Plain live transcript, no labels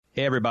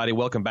Hey, everybody.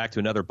 Welcome back to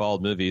another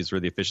Bald Movies. We're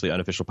the officially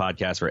unofficial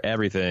podcast for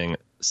everything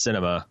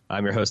cinema.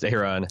 I'm your host,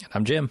 Aaron.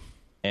 I'm Jim.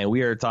 And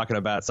we are talking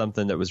about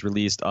something that was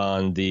released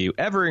on the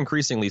ever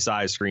increasingly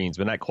sized screens,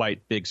 but not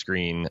quite big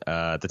screen,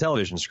 the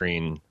television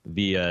screen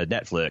via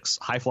Netflix.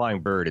 High Flying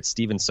Bird. It's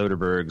Steven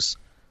Soderbergh's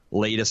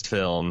latest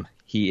film.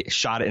 He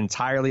shot it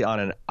entirely on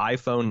an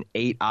iPhone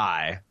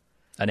 8i.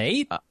 An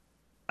 8?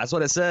 That's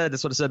what it said.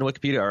 That's what it said in the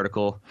Wikipedia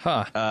article.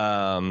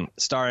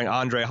 Starring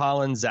Andre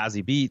Holland,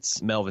 Zazie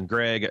Beetz, Melvin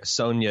Gregg,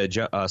 Sonia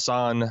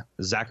Son,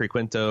 Zachary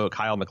Quinto,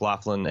 Kyle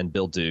MacLachlan, and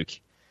Bill Duke.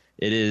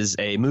 It is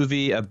a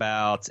movie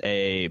about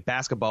a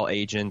basketball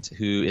agent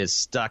who is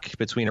stuck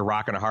between a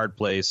rock and a hard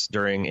place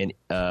during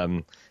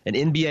an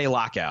NBA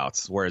lockout,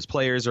 where his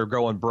players are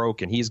going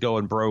broke and he's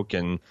going broke,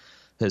 and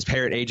his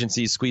parent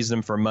agency is squeezing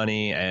him for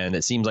money, and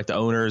it seems like the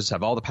owners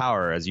have all the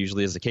power, as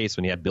usually is the case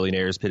when you have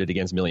billionaires pitted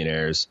against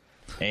millionaires.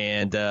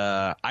 And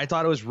I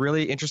thought it was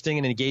really interesting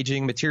and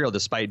engaging material,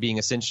 despite being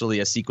essentially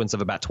a sequence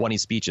of about 20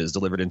 speeches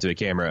delivered into a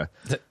camera.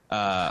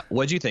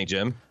 What'd you think,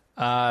 Jim?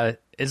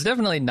 It's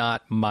definitely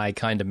not my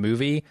kind of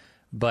movie,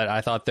 but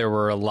I thought there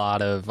were a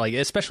lot of, like,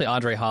 especially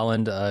Andre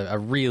Holland, a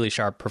really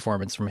sharp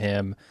performance from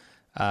him,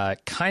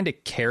 kind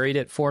of carried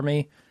it for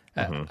me.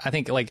 I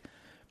think, like,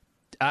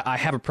 I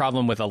have a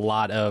problem with a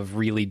lot of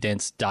really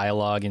dense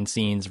dialogue in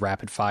scenes,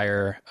 rapid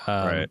fire,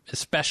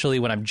 especially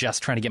when I'm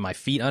just trying to get my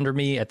feet under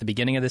me at the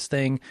beginning of this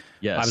thing.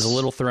 Yes. I was a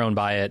little thrown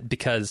by it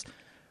because,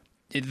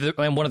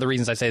 and one of the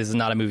reasons I say this is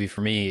not a movie for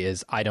me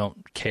is I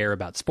don't care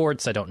about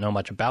sports. I don't know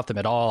much about them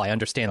at all. I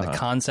understand the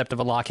concept of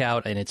a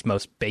lockout in its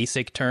most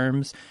basic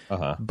terms,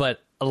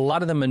 but a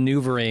lot of the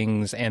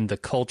maneuverings and the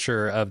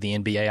culture of the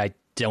NBA I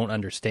don't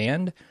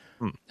understand.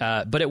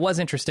 But it was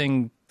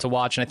interesting to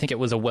watch, and I think it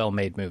was a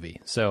well-made movie.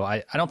 So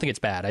I don't think it's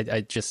bad.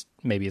 I just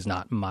maybe is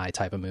not my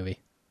type of movie.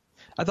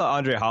 I thought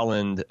Andre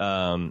Holland,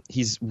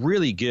 he's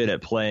really good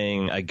at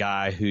playing a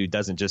guy who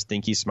doesn't just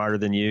think he's smarter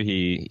than you.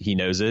 He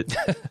knows it.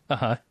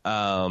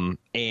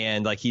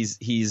 And like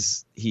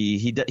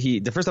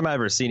the first time I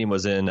ever seen him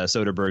was in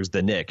Soderbergh's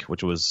The Knick,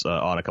 which was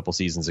on a couple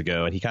seasons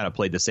ago, and he kind of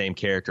played the same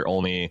character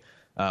only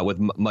with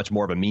much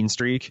more of a mean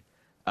streak.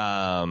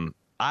 I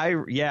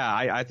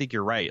think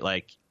you're right.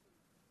 Like,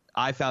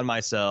 I found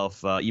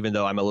myself, even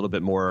though I'm a little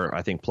bit more,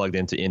 I think, plugged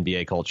into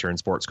NBA culture and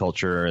sports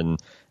culture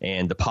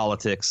and the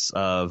politics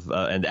of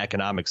and the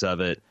economics of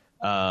it,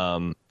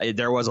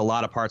 there was a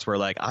lot of parts where,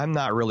 like, I'm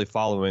not really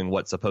following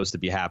what's supposed to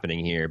be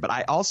happening here. But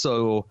I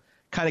also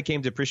kind of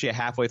came to appreciate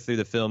halfway through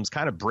the film's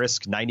kind of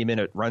brisk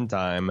 90-minute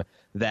runtime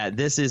that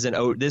this is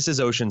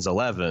Ocean's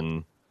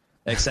 11,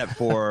 except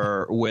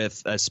for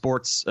with a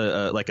sports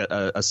like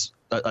a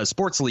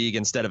sports league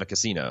instead of a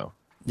casino.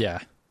 Yeah,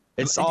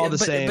 it's all the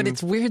same. But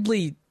it's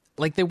weirdly.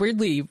 Like, I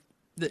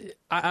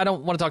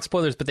don't want to talk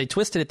spoilers, but they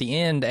twisted at the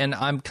end, and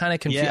I'm kind of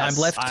confused. Yes, I'm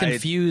left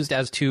confused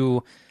as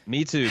to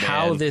me too,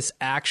 how man. this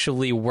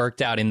actually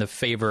worked out in the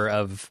favor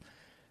of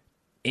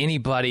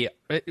anybody.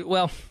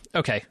 Well,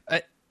 okay,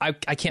 I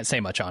can't say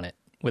much on it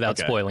without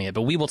spoiling it,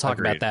 but we will talk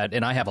about that,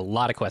 and I have a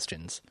lot of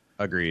questions.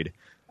 Agreed.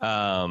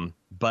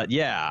 But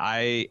yeah,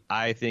 I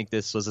think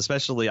this was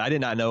especially. I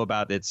did not know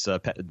about its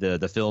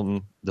the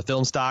film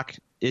stock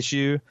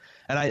issue,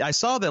 and I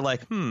saw that,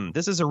 like,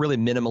 this is a really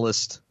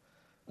minimalist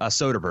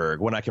Soderbergh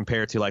when I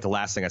compare it to, like, the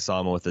last thing I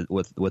saw him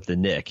with the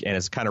Knick, and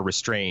it's kind of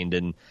restrained.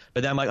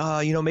 But then I'm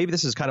like, maybe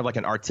this is kind of like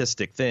an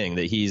artistic thing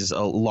that he's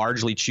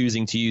largely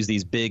choosing to use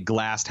these big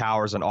glass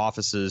towers and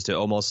offices to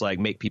almost like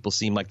make people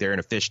seem like they're in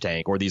a fish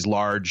tank, or these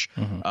large.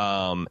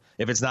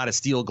 If it's not a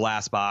steel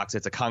glass box,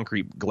 it's a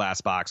concrete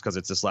glass box because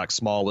it's this like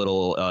small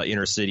little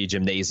inner city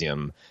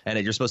gymnasium, and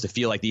you're supposed to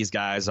feel like these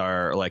guys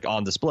are like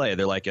on display.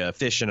 They're like a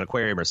fish in an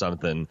aquarium or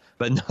something.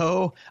 But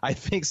no, I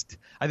think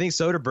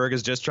Soderbergh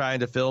is just trying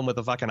to film with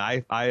a fucking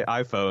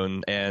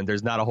iPhone, and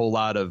there's not a whole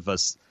lot of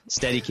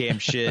Steadicam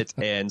shit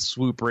and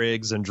swoop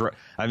rigs and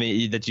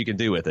that you can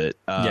do with it.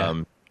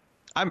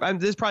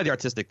 This is probably the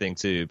artistic thing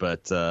too,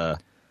 but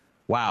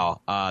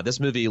wow, this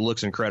movie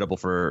looks incredible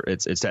for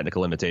its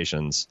technical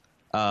limitations.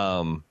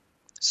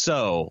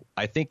 So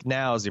I think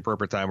now is the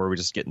appropriate time where we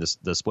just get into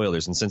the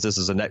spoilers. And since this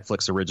is a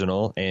Netflix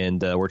original,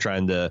 and we're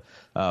trying to,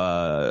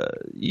 we're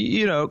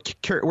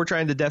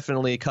trying to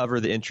definitely cover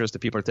the interest that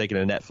people are taking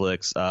to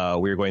Netflix,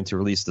 we're going to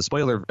release the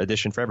spoiler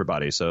edition for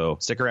everybody. So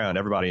stick around,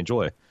 everybody,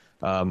 enjoy.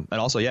 And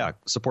also,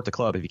 support the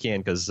club if you can,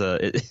 because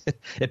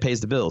it pays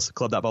the bills.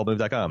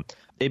 Club.baldmove.com.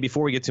 Hey,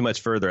 before we get too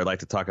much further, I'd like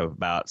to talk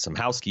about some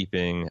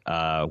housekeeping.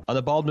 On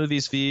the Bald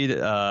Movies feed,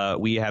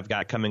 we have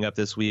got coming up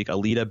this week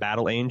Alita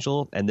Battle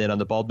Angel. And then on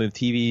the Bald Move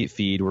TV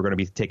feed, we're going to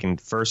be taking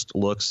first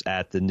looks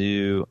at the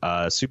new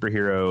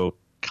superhero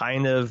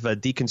kind of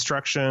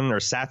deconstruction or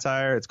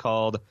satire. It's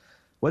called,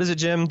 what is it,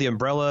 Jim? The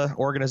Umbrella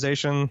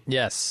Organization?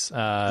 Yes.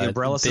 The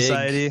Umbrella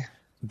Society?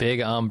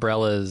 Big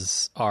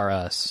umbrellas are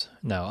us.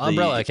 No,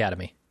 Umbrella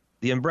Academy.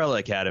 The Umbrella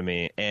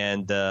Academy.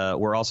 And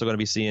we're also going to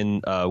be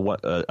seeing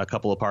a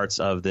couple of parts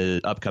of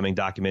the upcoming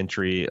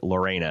documentary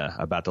Lorena,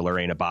 about the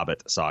Lorena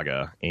Bobbitt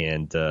saga.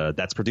 And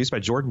that's produced by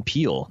Jordan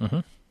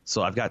Peele.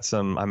 So I've got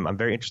some. I'm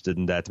very interested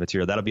in that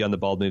material. That'll be on the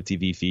Bald Move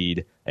TV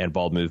feed and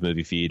Bald Move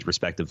movie feed,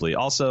 respectively.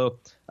 Also,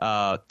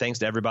 thanks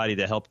to everybody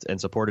that helped and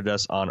supported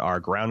us on our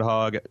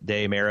Groundhog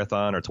Day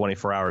marathon, our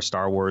 24-hour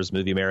Star Wars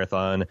movie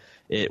marathon.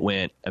 It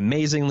went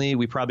amazingly.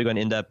 We're probably going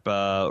to end up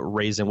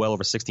raising well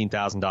over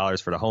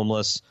 $16,000 for the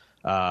homeless.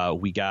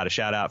 We got a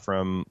shout out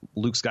from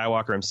Luke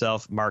Skywalker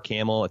himself, Mark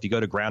Hamill. If you go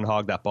to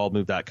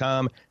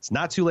groundhog.baldmove.com, it's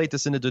not too late to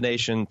send a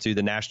donation to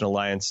the National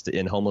Alliance to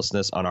End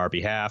Homelessness on our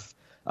behalf.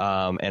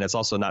 And it's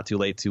also not too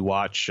late to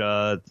watch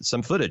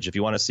some footage. If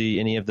you want to see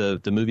any of the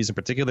movies in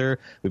particular,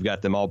 we've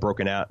got them all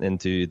broken out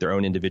into their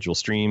own individual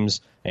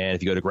streams. And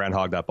if you go to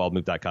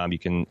groundhog.baldmove.com, you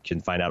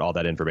can find out all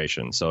that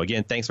information. So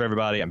again, thanks for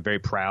everybody. I'm very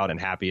proud and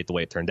happy at the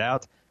way it turned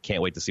out.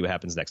 Can't wait to see what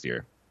happens next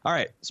year. All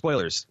right,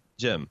 spoilers.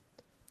 Jim.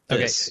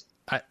 Okay.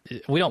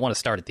 We don't want to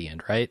start at the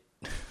end, right?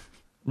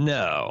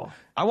 No.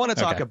 I want to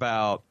talk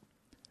about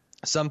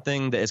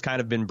something that has kind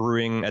of been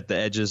brewing at the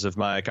edges of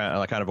my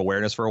kind of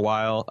awareness for a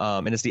while.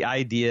 And it's the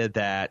idea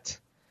that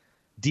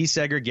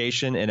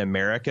desegregation in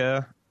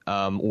America,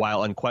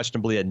 while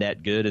unquestionably a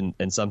net good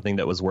and something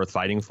that was worth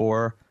fighting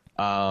for,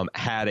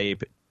 had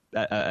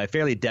a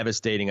fairly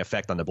devastating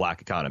effect on the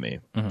black economy.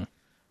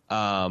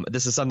 Mm-hmm.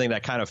 This is something that I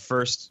kind of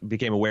first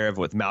became aware of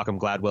with Malcolm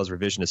Gladwell's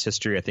revisionist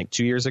history, I think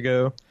 2 years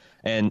ago.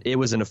 And it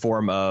was in the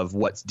form of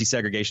what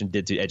desegregation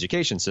did to the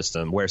education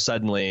system, where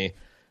suddenly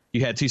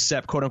you had two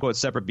quote unquote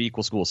separate but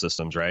equal school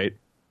systems, right?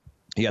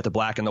 You got the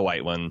black and the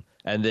white one.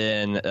 And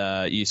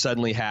then you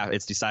suddenly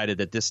it's decided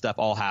that this stuff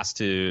all has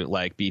to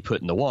like be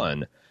put into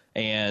one.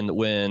 And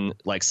when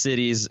like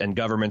cities and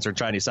governments are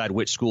trying to decide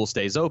which school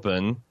stays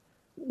open,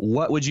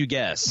 what would you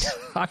guess?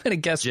 I'm going to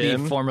guess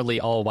Jim? the formerly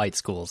all white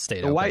schools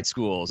stayed open. White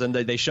schools, and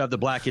they shoved the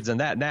black kids in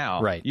that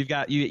now. Right. You've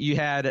got you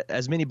had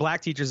as many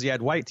black teachers as you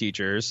had white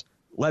teachers.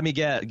 Let me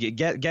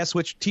guess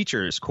which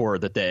teachers core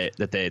that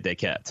they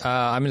kept.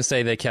 I'm going to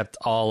say they kept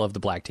all of the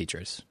black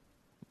teachers.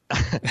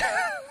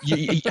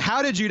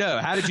 How did you know?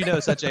 How did you know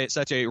such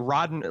a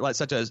Rod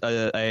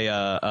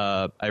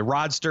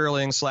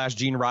Sterling /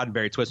 Gene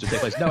Roddenberry twist would take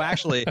place? No,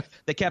 actually,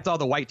 they kept all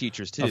the white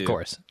teachers too. Of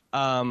course.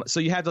 So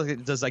you had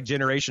this like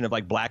generation of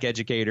like black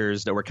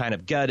educators that were kind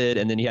of gutted,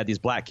 and then you had these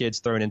black kids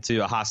thrown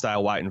into a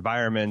hostile white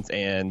environment,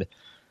 and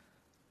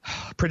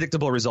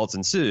predictable results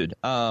ensued.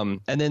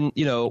 And then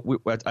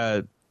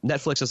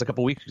Netflix just a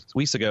couple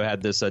weeks ago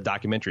had this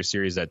documentary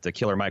series that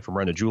Killer Mike from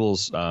Run the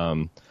Jewels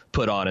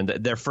put on, and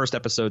their first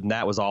episode in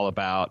that was all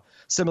about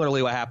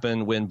similarly what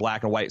happened when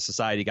black and white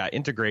society got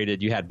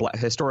integrated. You had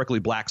historically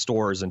black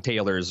stores and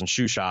tailors and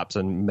shoe shops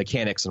and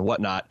mechanics and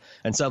whatnot,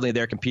 and suddenly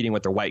they're competing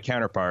with their white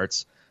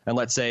counterparts. And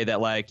let's say that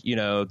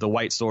the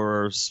white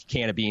store's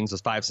can of beans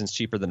was 5 cents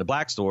cheaper than the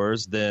black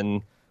stores,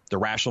 then the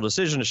rational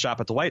decision to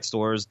shop at the white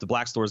stores, the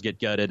black stores get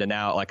gutted, and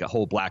now like a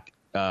whole black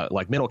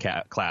middle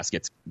class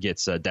gets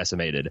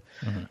decimated.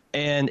 Mm-hmm.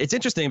 And it's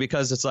interesting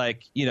because it's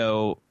like,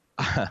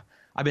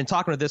 I've been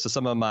talking to this with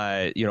some of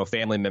my,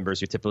 family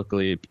members who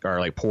typically are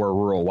like poor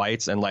rural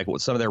whites, and like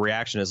some of their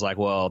reaction is like,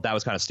 well, that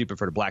was kind of stupid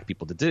for the black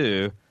people to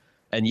do,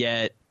 and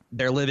yet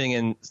they're living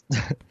in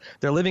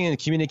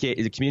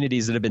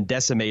communities that have been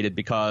decimated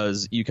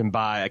because you can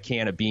buy a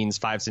can of beans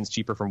 5 cents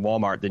cheaper from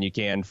Walmart than you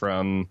can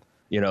from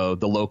the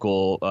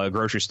local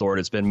grocery store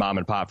that's been mom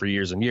and pop for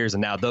years and years,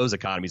 and now those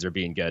economies are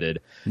being gutted.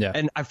 Yeah.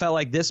 And I felt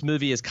like this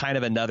movie is kind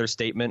of another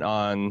statement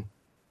on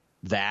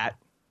that.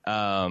 That's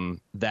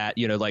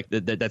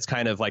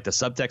kind of like the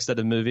subtext of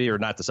the movie, or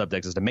not the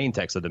subtext, is the main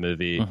text of the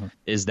movie. Mm-hmm.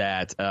 Is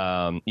that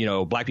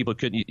black people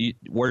didn't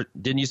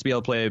used to be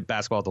able to play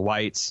basketball with the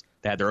whites.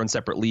 They had their own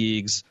separate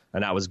leagues,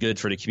 and that was good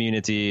for the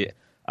community.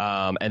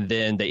 And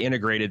then they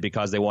integrated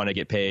because they want to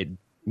get paid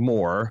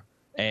more,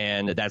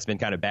 and that's been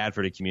kind of bad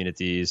for the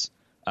communities.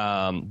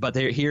 But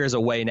here is a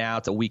way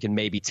now that we can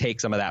maybe take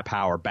some of that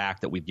power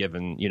back that we've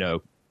given,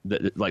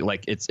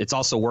 it's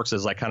also works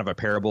as like kind of a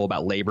parable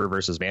about labor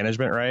versus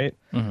management, right?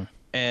 Mm-hmm.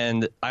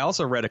 And I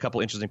also read a couple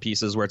interesting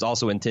pieces where it's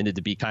also intended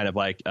to be kind of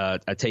like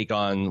a take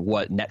on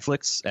what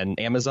Netflix and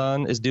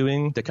Amazon is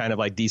doing to kind of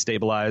like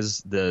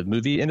destabilize the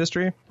movie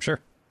industry.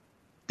 Sure.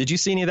 Did you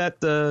see any of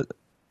that,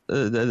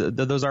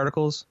 those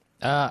articles?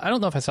 I don't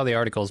know if I saw the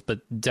articles, but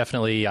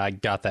definitely I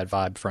got that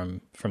vibe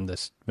from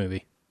this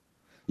movie.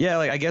 Yeah,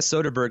 like I guess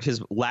Soderbergh,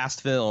 his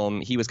last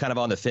film, he was kind of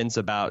on the fence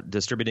about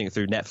distributing it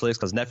through Netflix,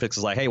 because Netflix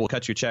is like, hey, we'll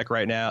cut you a check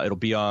right now. It'll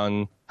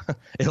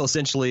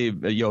essentially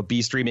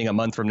be streaming a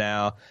month from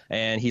now.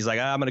 And he's like,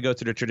 I'm going to go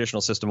through the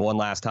traditional system one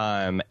last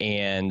time.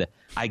 And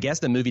I guess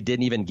the movie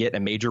didn't even get a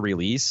major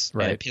release.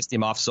 Right. And it pissed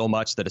him off so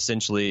much that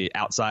essentially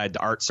outside the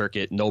art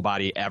circuit,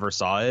 nobody ever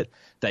saw it,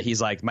 that he's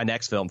like, my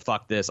next film,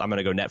 fuck this, I'm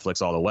going to go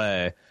Netflix all the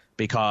way.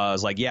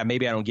 Because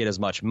maybe I don't get as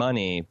much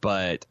money,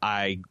 but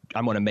I'm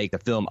going to make the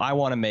film I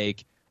want to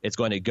make. It's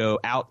going to go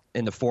out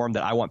in the form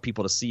that I want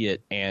people to see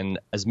it, and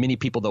as many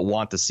people that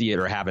want to see it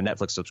or have a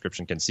Netflix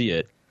subscription can see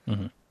it.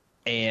 Mm-hmm.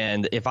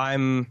 And if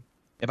I'm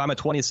a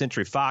 20th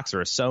Century Fox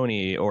or a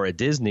Sony or a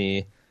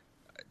Disney,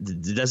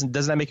 doesn't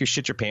that make you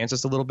shit your pants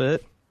just a little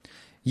bit?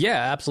 Yeah,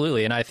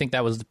 absolutely. And I think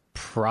that was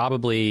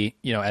probably,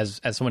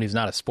 as someone who's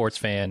not a sports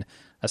fan,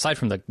 aside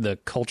from the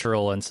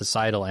cultural and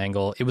societal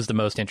angle, it was the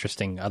most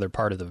interesting other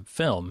part of the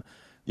film.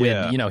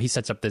 When, he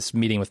sets up this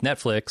meeting with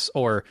Netflix,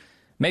 or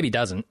maybe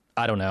doesn't.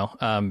 I don't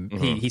know.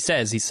 He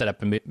says he set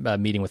up a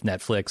meeting with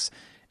Netflix,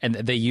 and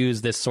they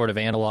use this sort of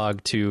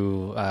analog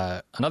to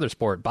another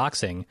sport,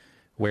 boxing,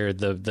 where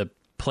the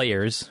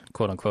players,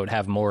 quote unquote,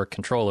 have more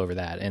control over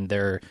that, and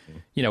they're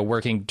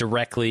working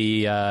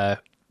directly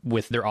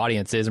with their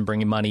audiences and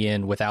bringing money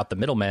in without the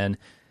middlemen.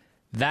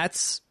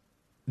 That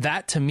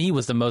to me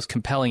was the most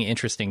compelling,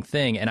 interesting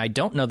thing, and I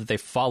don't know that they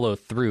follow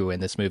through in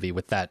this movie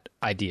with that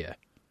idea.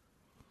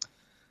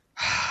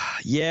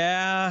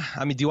 Yeah,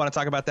 I mean, do you want to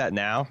talk about that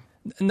now?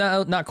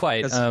 No, not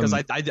quite. Because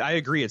I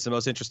agree, it's the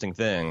most interesting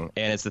thing,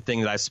 and it's the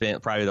thing that I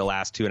spent probably the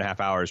last 2.5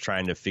 hours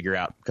trying to figure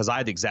out. Because I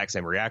had the exact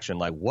same reaction,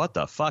 like, what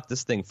the fuck?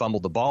 This thing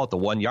fumbled the ball at the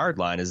 1 yard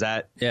line. Is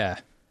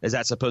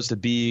that supposed to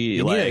be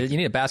you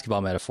need a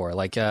basketball metaphor,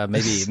 like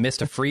maybe missed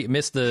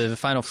the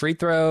final free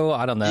throw?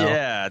 I don't know.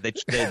 Yeah, they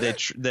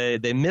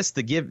missed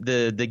the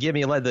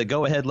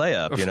go ahead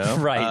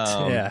layup,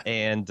 right?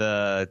 And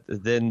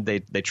then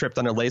they tripped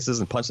on their laces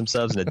and punched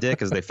themselves in the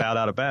dick as they fouled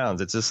out of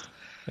bounds. It's just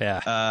so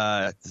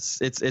I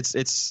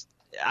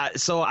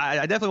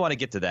definitely want to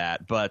get to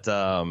that, but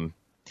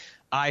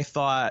I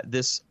thought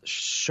this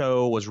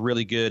show was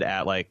really good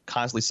at like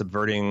constantly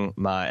subverting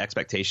my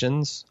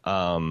expectations.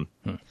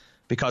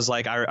 Because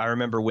like I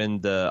remember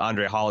when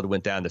Andre Holland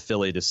went down to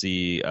Philly to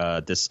see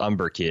this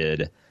Umber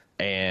kid,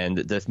 and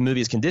the movie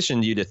has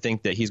conditioned you to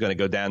think that he's going to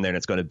go down there and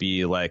it's going to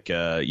be like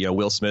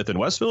Will Smith in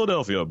West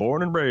Philadelphia,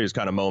 born and raised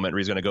kind of moment, where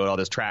he's going to go to all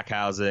this track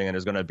housing and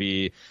there's going to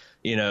be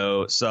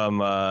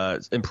some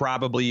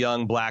improbably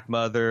young black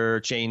mother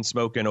chain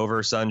smoking over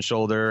her son's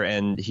shoulder,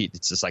 and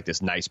it's just like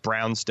this nice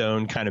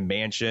brownstone kind of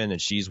mansion, and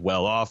she's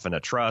well off in a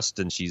trust,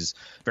 and she's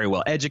very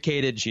well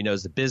educated, she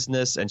knows the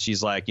business, and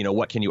she's like,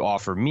 what can you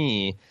offer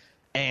me?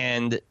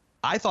 And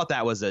I thought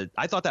that was a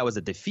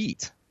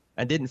defeat,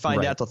 and didn't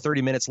find out till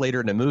 30 minutes later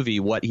in the movie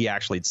what he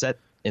actually had set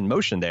in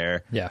motion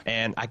there. Yeah.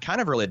 And I kind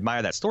of really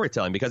admire that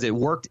storytelling, because it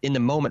worked in the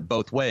moment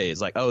both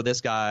ways. Like, oh,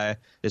 this guy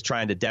is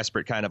trying to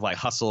desperate kind of like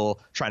hustle,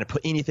 trying to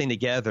put anything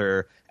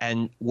together.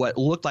 And what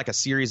looked like a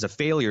series of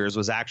failures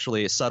was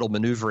actually a subtle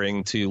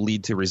maneuvering to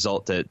lead to a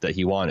result that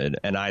he wanted.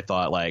 And I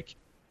thought, like,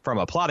 from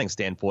a plotting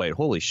standpoint,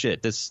 holy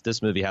shit,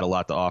 this movie had a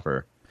lot to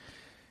offer.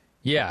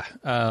 Yeah.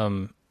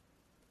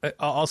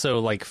 Also,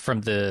 like,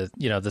 from the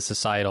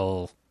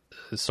societal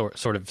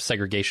sort of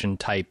segregation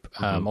type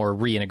or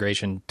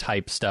reintegration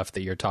type stuff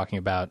that you're talking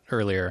about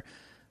earlier,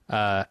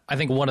 I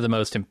think one of the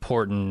most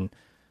important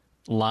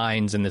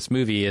lines in this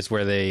movie is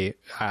where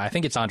I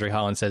think it's Andre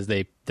Holland says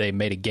they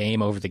made a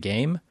game over the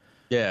game.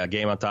 Yeah,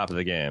 game on top of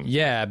the game.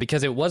 Yeah,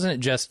 because it wasn't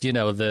just,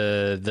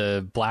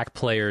 the black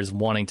players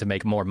wanting to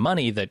make more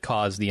money that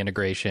caused the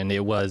integration.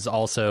 It was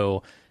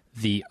also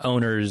the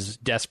owners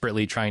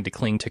desperately trying to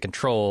cling to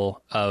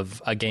control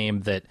of a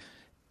game that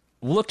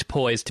looked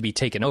poised to be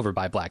taken over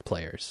by black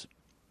players.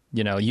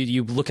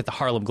 You look at the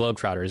Harlem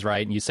Globetrotters,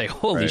 right? And you say,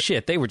 holy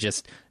shit, they were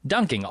just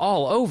dunking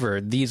all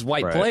over these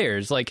white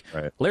players. Like,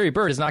 Larry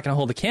Bird is not going to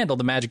hold a candle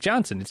to Magic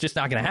Johnson. It's just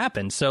not going to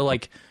happen. So,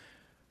 like,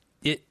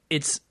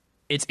 it's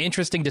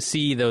interesting to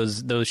see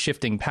those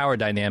shifting power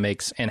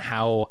dynamics and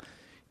how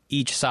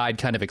each side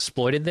kind of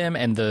exploited them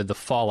and the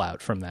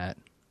fallout from that.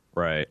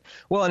 Right.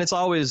 Well, and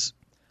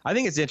I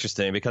think it's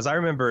interesting because I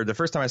remember the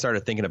first time I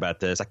started thinking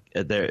about this,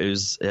 it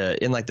was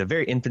in like the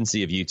very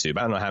infancy of YouTube.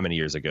 I don't know how many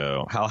years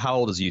ago. How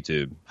old is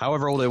YouTube?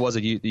 However old it was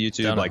at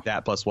YouTube, like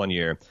that plus 1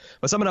 year.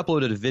 But someone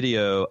uploaded a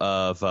video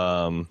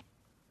of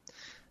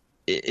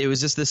it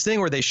was just this thing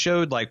where they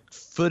showed like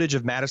footage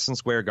of Madison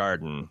Square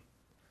Garden.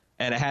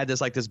 And it had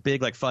this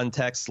big like fun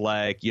text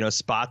like,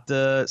 spot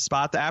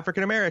the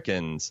African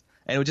Americans.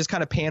 And it would just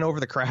kind of pan over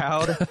the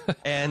crowd,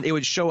 and it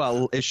would show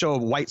a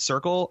white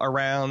circle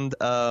around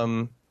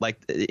like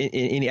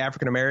any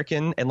African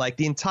American, and like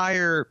the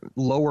entire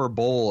lower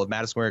bowl of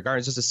Madison Square Garden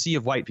is just a sea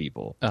of white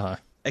people,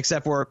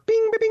 except for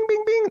bing, bing,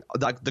 bing, bing,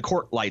 like the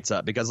court lights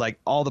up because like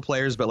all the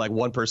players, but like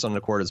one person on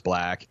the court is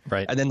black,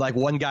 right? And then like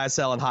one guy's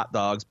selling hot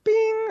dogs,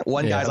 bing,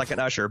 one guy's like an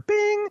usher,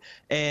 bing,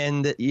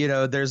 and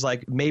there's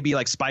like maybe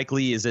like Spike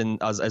Lee is in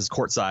as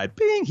courtside,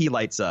 bing, he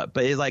lights up,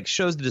 but it like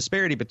shows the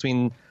disparity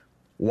between.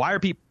 Why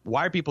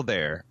are people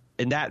there?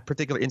 In that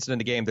particular instant in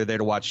the game, they're there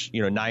to watch,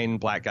 9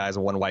 black guys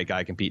and 1 white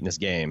guy compete in this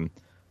game.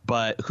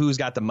 But who's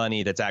got the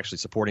money that's actually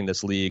supporting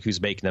this league? Who's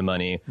making the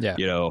money? Yeah.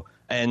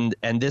 And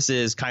this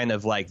is kind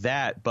of like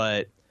that.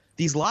 But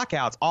these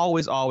lockouts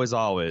always,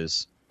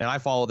 and I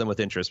follow them with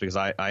interest because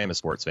I am a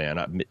sports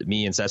fan.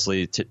 Me and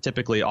Cecily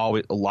typically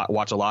always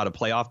watch a lot of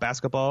playoff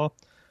basketball.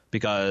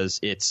 Because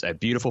it's a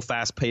beautiful,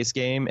 fast-paced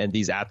game, and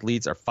these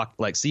athletes are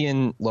like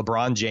seeing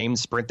LeBron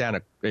James sprint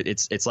down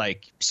it's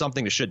like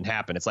something that shouldn't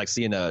happen. It's like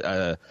seeing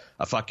a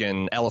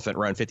fucking elephant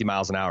run 50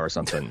 miles an hour or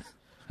something.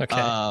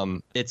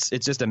 Okay. It's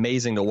just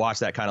amazing to watch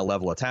that kind of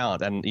level of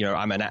talent. And,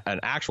 I'm an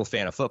actual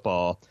fan of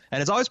football,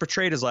 and it's always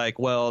portrayed as like,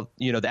 well,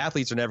 the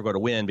athletes are never going to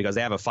win because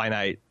they have a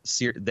finite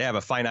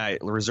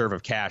reserve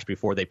of cash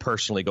before they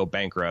personally go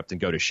bankrupt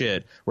and go to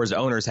shit. Whereas the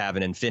owners have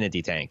an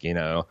infinity tank,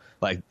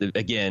 like,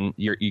 again,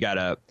 you got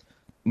a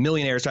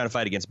millionaires trying to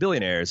fight against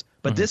billionaires.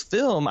 But this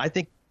film, I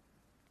think,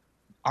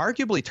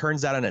 arguably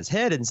turns that on its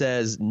head and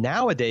says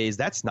nowadays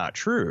that's not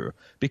true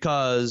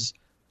because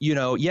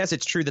yes,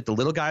 it's true that the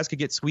little guys could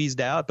get squeezed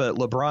out, but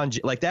LeBron,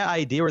 like that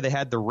idea where they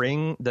had the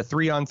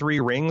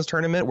 3-on-3 rings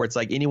tournament where it's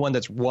like anyone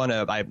that's won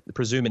I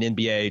presume an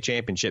NBA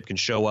championship can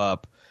show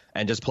up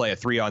and just play a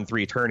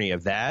 3-on-3 tourney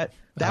of that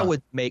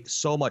would make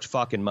so much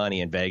fucking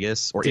money in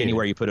Vegas or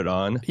anywhere you put it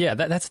on. Yeah,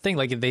 that's the thing.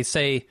 Like they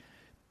say,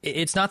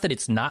 it's not that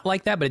it's not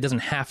like that, but it doesn't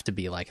have to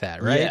be like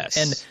that, right? Yes,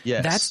 and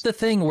yes. That's the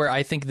thing where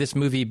I think this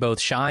movie both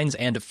shines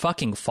and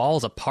fucking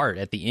falls apart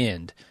at the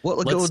end.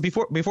 Well,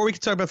 before we can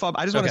talk about fall,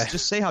 I just want to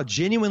just say how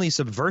genuinely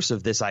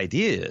subversive this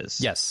idea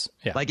is. Yes.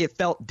 Yeah. Like it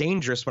felt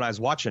dangerous when I was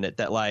watching it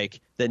that like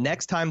the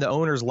next time the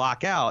owners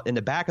lock out, in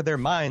the back of their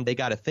mind, they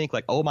got to think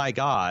like, oh my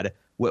God,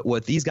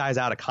 with these guys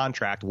out of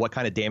contract, what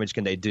kind of damage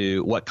can they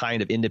do? What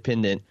kind of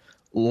independent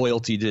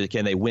loyalty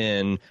can they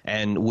win,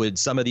 and would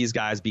some of these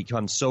guys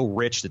become so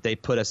rich that they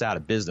put us out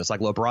of business?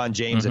 Like LeBron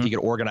James, if he could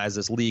organize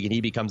this league and he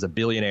becomes a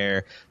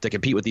billionaire to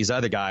compete with these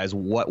other guys,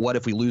 what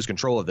if we lose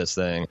control of this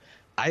thing?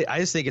 I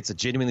just think it's a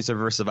genuinely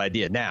subversive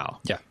idea. Now,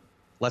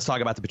 let's talk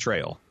about the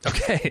betrayal.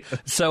 Okay,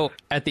 so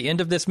at the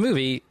end of this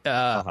movie,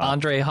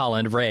 Andre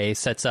Holland, Ray,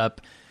 sets up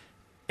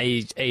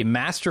a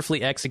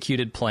masterfully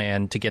executed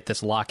plan to get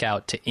this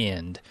lockout to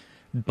end.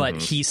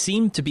 But he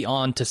seemed to be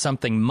on to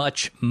something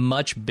much,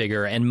 much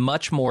bigger and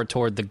much more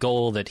toward the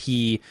goal that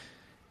he,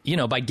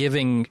 by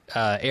giving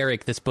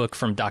Eric this book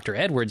from Dr.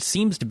 Edwards,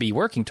 seems to be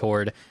working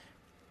toward.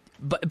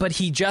 But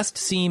he just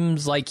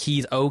seems like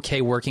he's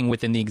okay working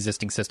within the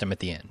existing system at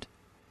the end.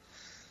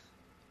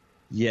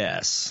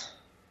 Yes.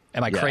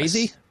 Am I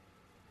crazy?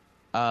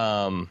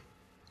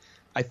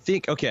 I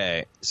think,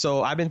 okay,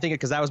 so I've been thinking,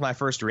 because that was my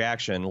first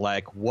reaction,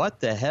 like,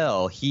 what the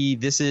hell?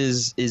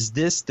 Is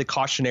this the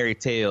cautionary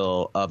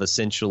tale of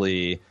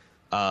essentially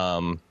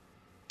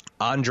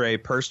Andre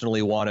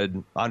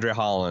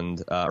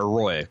Holland, or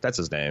Roy, that's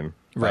his name.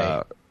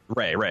 Ray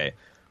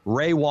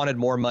wanted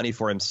more money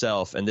for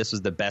himself, and this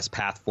was the best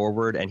path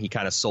forward, and he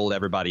kind of sold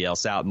everybody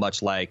else out,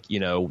 much like,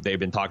 they've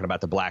been talking about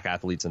the black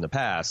athletes in the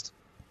past.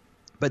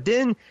 But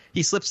then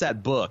he slips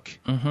that book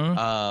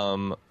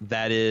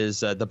that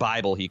is the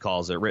Bible, he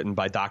calls it, written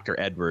by Dr.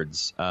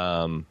 Edwards,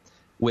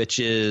 which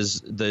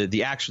is the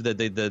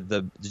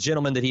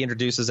gentleman that he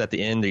introduces at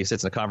the end. He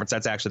sits in the conference.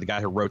 That's actually the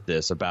guy who wrote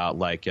this about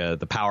like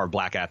the power of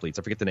black athletes.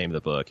 I forget the name of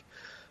the book,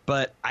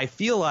 but I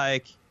feel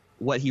like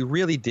what he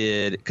really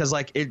did, because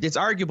like it's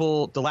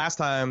arguable the last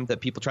time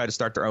that people tried to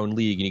start their own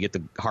league and you get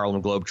the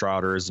Harlem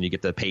Globetrotters and you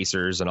get the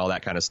Pacers and all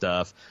that kind of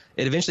stuff,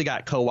 it eventually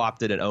got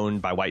co-opted and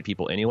owned by white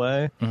people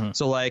anyway.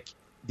 So like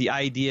the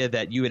idea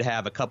that you would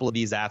have a couple of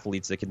these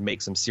athletes that could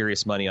make some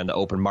serious money on the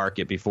open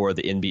market before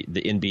the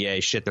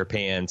NBA shit their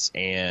pants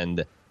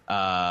and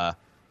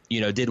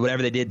did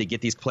whatever they did to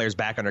get these players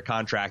back under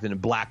contract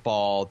and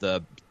blackball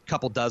the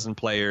couple dozen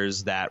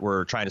players that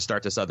were trying to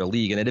start this other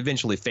league, and it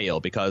eventually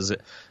failed because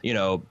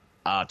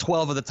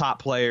 12 of the top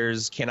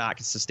players cannot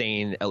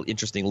sustain an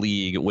interesting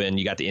league when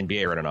you got the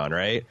NBA running on,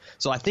 right?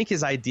 So I think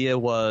his idea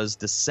was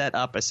to set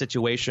up a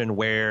situation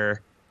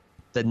where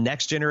the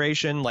next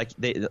generation, like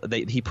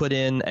he put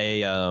in a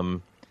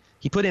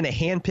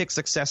handpicked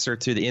successor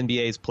to the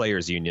NBA's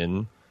players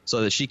union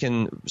so that she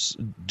can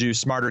do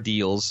smarter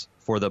deals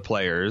for the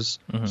players.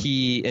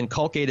 He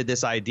inculcated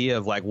this idea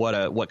of like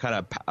what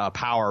kind of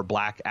power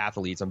black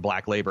athletes and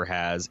black labor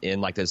has in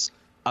like this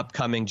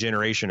upcoming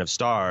generation of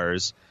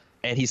stars.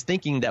 And he's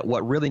thinking that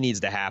what really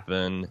needs to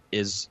happen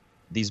is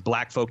these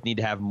black folk need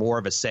to have more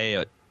of a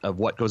say of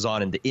what goes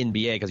on in the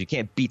NBA, because you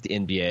can't beat the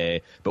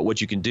NBA. But what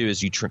you can do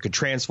is you can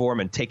transform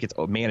and take its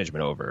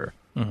management over.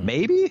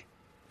 Maybe,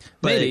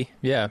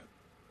 yeah.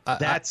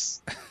 I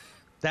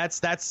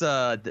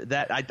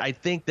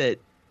think that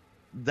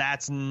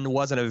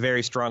wasn't a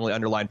very strongly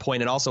underlined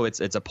point, and also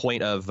it's a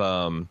point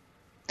of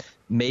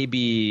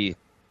maybe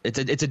it's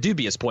a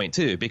dubious point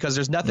too, because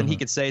there's nothing he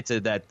could say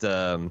to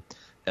that.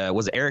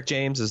 Was it Eric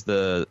James?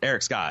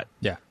 Eric Scott?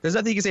 Yeah. There's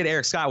nothing he can say to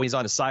Eric Scott when he's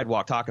on the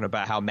sidewalk talking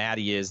about how mad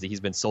he is that he's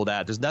been sold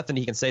out. There's nothing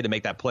he can say to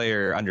make that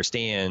player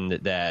understand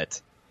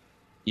that,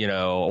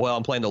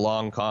 I'm playing the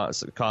long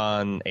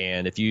con,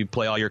 and if you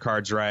play all your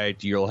cards right,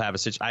 you'll have a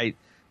situation.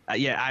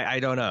 I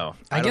don't know.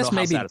 I guess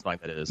maybe how satisfying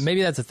that is.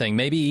 Maybe that's the thing.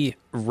 Maybe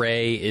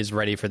Ray is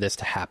ready for this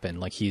to happen.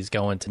 Like he's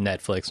going to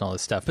Netflix and all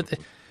this stuff, but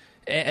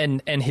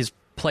and his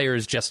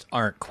players just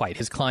aren't quite.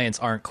 His clients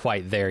aren't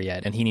quite there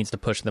yet, and he needs to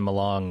push them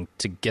along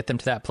to get them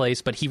to that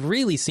place. But he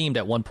really seemed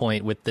at one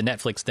point with the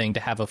Netflix thing to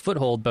have a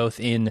foothold both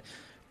in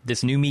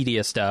this new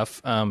media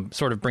stuff,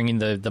 sort of bringing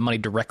the money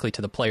directly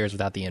to the players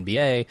without the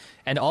NBA,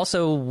 and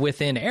also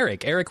within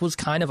Eric. Eric was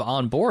kind of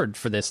on board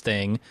for this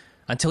thing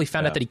until he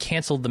found out that he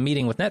canceled the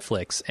meeting with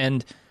Netflix.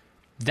 And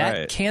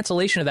That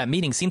cancellation of that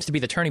meeting seems to be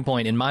the turning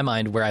point in my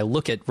mind, where I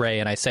look at Ray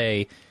and I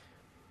say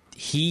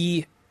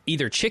he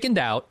either chickened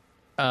out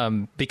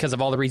because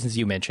of all the reasons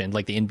you mentioned,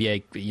 like the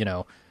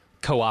NBA,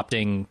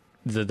 co-opting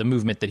the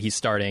movement that he's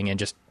starting and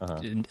just,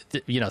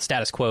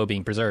 status quo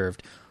being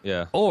preserved.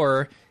 Yeah.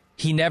 Or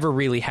he never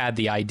really had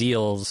the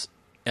ideals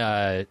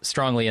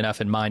strongly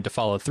enough in mind to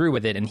follow through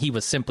with it, and he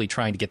was simply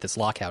trying to get this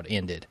lockout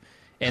ended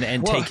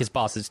and take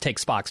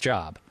Spock's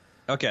job.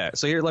 Okay,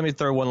 so here, let me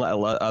throw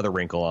one other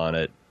wrinkle on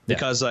it.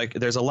 Because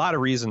there's a lot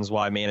of reasons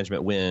why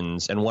management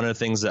wins, and one of the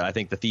things that I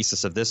think the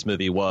thesis of this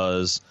movie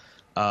was,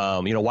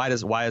 why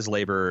is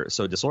labor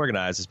so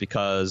disorganized, is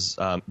because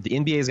the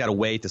NBA's got a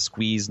way to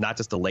squeeze not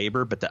just the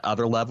labor but the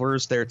other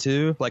levers there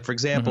too. Like, for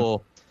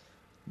example,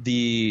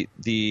 the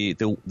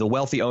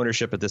wealthy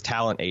ownership of this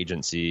talent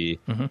agency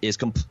is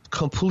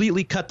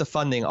completely cut the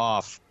funding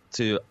off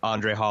to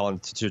Andre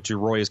Holland, to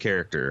Ray's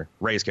character,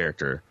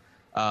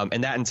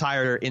 and that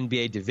entire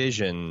NBA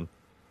division,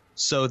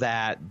 so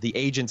that the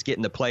agents get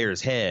in the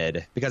player's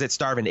head, because it's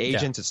starving the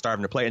agents, it's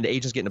starving the player, and the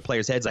agents get in the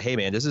player's heads like, hey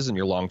man, this isn't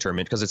your long-term,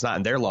 because it's not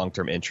in their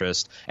long-term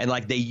interest. And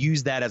like, they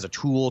use that as a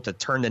tool to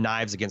turn the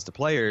knives against the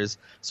players.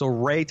 So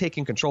Ray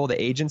taking control of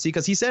the agency,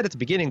 because he said at the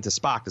beginning to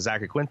Spock, to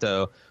Zachary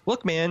Quinto,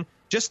 look man,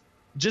 just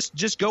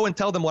go and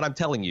tell them what I'm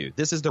telling you.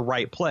 This is the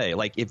right play.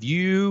 Like, if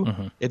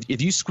you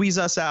if you squeeze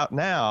us out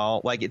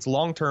now, like, it's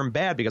long term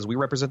bad, because we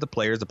represent the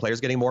players. The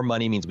players getting more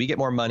money means we get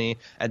more money,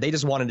 and they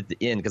just wanted it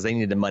to end because they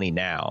needed the money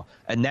now.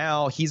 And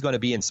now he's going to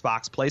be in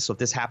Spock's place. So if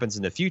this happens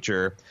in the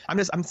future, I'm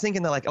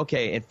thinking that, like,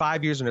 okay, in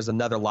 5 years when there's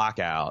another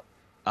lockout,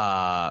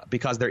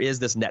 because there is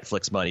this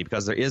Netflix money,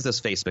 because there is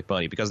this Facebook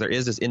money, because there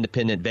is this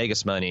independent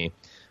Vegas money,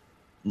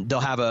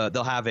 they'll have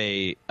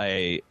a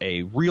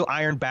real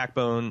iron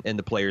backbone in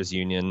the players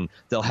union.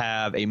 They'll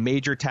have a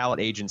major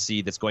talent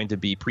agency that's going to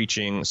be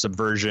preaching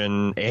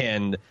subversion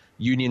and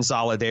union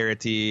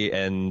solidarity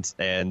and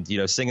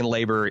singing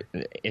labor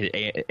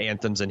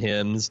anthems and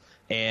hymns.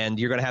 And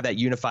you're going to have that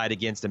unified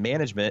against the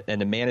management, and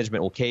the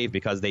management will cave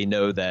because they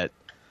know that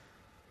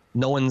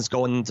no one's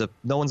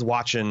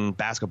watching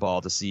basketball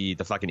to see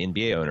the fucking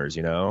NBA owners,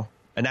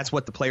 and that's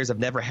what the players have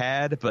never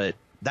had. But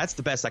that's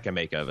the best I can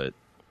make of it.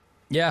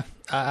 Yeah,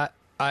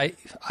 I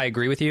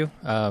agree with you.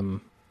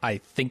 I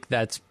think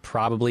that's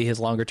probably his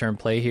longer term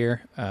play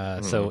here.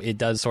 So it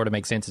does sort of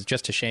make sense. It's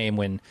just a shame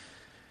when,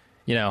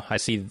 I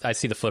see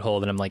the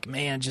foothold and I'm like,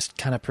 man, just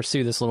kind of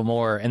pursue this a little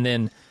more. And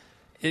then,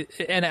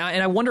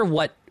 I wonder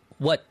what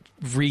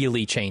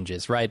really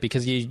changes, right?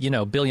 Because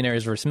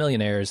billionaires versus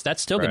millionaires,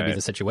 that's still going to be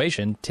the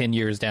situation 10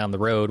 years down the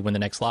road when the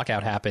next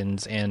lockout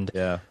happens. And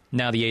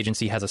now the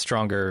agency has a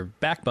stronger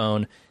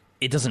backbone.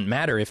 It doesn't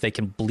matter if they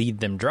can bleed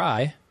them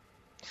dry.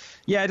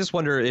 Yeah, I just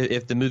wonder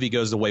if the movie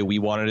goes the way we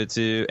wanted it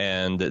to,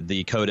 and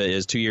the coda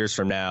is 2 years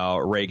from now,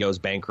 Ray goes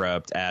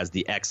bankrupt as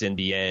the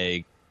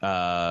ex-NBA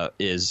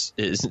is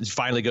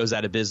finally goes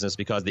out of business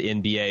because the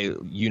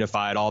NBA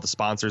unified all the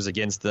sponsors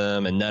against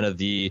them, and none of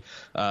the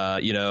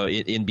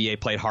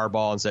NBA played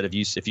hardball and said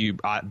if you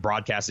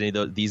broadcast any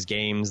of these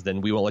games,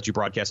 then we won't let you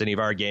broadcast any of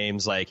our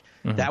games. Like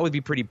that would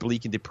be pretty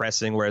bleak and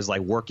depressing. Whereas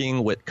like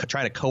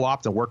trying to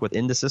co-opt and work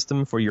within the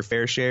system for your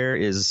fair share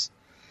is.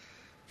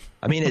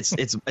 I mean,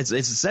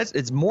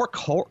 it's more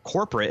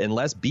corporate and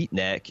less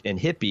beatnik and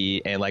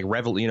hippie and like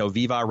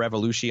Viva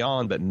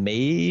Revolution, but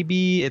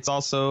maybe it's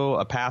also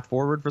a path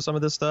forward for some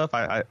of this stuff.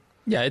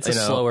 It's a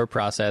slower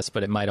process,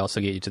 but it might also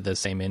get you to the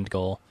same end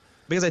goal.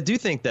 Because I do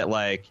think that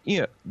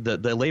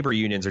the labor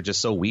unions are just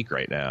so weak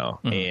right now,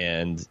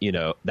 and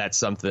that's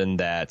something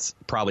that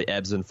probably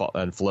ebbs and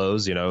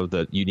flows.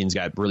 The unions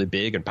got really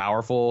big and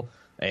powerful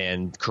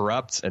and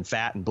corrupt and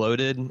fat and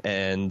bloated,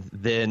 and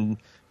then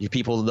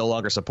people no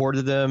longer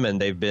supported them, and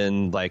they've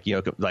been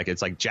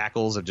it's like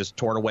jackals have just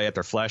torn away at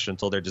their flesh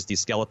until they're just these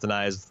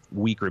skeletonized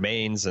weak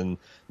remains, and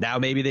now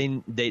maybe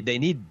they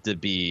need to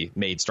be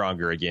made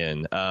stronger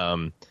again.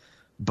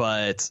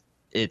 But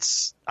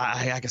it's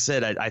like I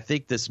said, I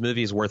think this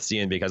movie is worth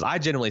seeing because I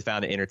genuinely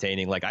found it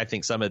entertaining. Like I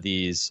think some of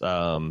these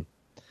I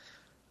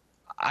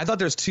thought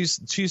there's two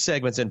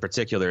segments in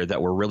particular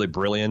that were really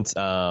brilliant.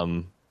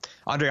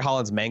 Andre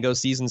Holland's mango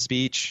season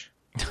speech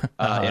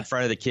in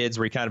front of the kids,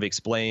 where he kind of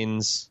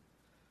explains.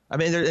 I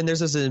mean, there's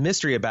this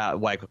mystery about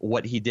like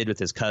what he did with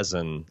his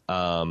cousin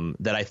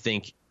that I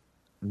think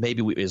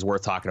maybe is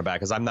worth talking about,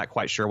 because I'm not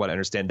quite sure what I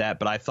understand that.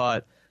 But I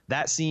thought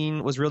that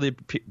scene was really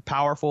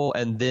powerful,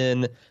 and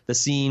then the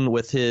scene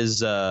with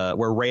his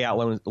where Ray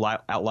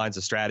outlines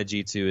a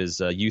strategy to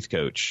his youth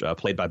coach,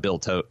 played by Bill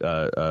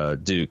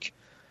Duke.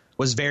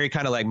 Was very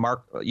kind of like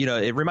Mark,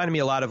 it reminded me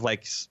a lot of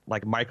like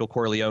Michael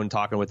Corleone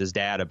talking with his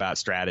dad about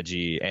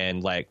strategy,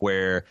 and like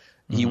where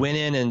he went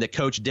in and the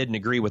coach didn't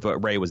agree with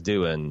what Ray was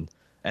doing.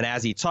 And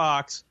as he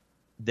talked,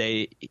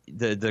 the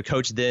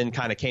coach then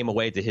kind of came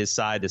away to his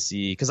side to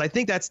see, because I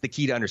think that's the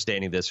key to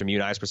understanding this from you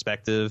and I's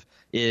perspective,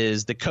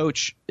 is the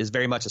coach is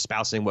very much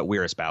espousing what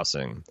we're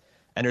espousing.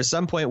 And there's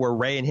some point where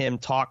Ray and him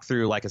talk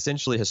through like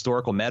essentially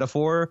historical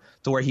metaphor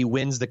to where he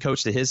wins the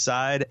coach to his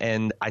side.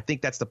 And I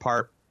think that's the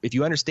part. If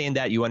you understand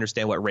that, you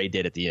understand what Ray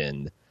did at the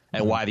end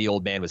and why the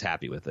old man was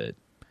happy with it.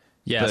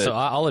 Yeah, so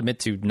I'll admit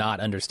to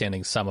not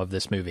understanding some of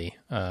this movie.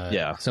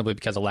 Simply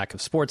because of lack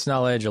of sports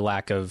knowledge, a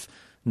lack of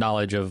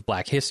knowledge of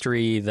Black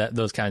history,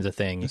 those kinds of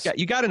things.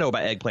 You got to know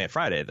about Eggplant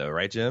Friday, though,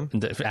 right, Jim?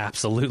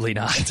 Absolutely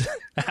not.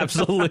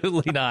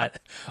 Absolutely not.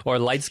 Or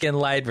light skin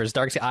light versus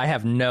dark skin. I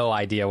have no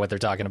idea what they're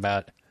talking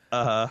about.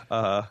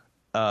 And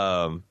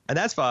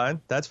that's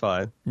fine. That's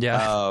fine.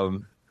 Yeah.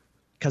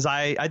 Because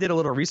I did a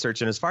little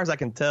research, and as far as I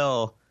can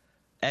tell,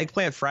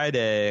 Eggplant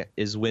Friday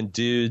is when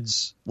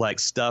dudes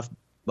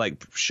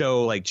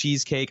show like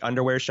cheesecake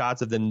underwear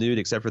shots of them nude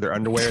except for their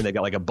underwear, and they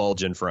got like a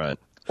bulge in front.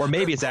 Or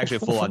maybe it's actually a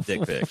full-on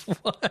dick pic.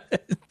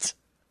 What?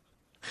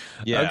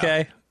 Yeah.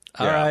 Okay.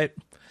 All right.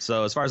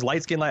 So as far as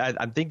light skin light,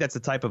 I think that's the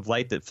type of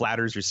light that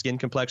flatters your skin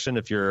complexion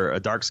if you're a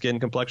dark skin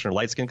complexion or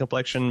light skin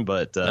complexion.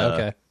 But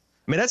okay.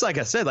 I mean, that's like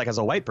I said, like as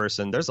a white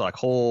person, there's like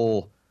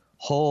whole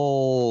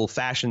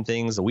fashion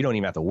things that we don't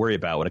even have to worry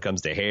about when it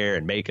comes to hair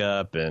and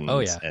makeup and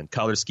and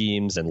color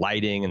schemes and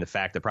lighting, and the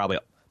fact that probably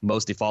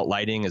most default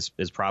lighting is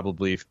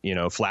probably,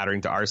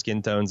 flattering to our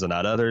skin tones and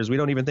not others. We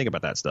don't even think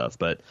about that stuff.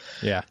 But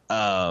yeah.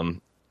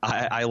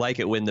 I like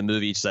it when the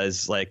movie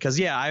says, like, because,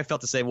 I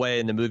felt the same way.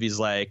 And the movie's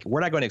like, we're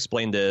not going to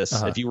explain this.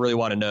 If you really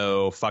want to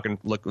know, fucking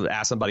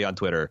ask somebody on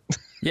Twitter.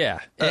 Yeah.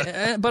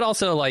 But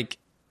also, like,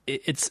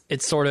 it's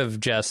sort of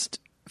just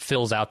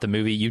fills out the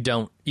movie. You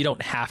don't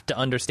have to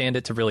understand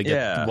it to really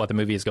get what the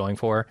movie is going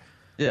for.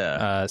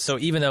 Yeah. So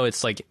even though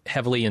it's, like,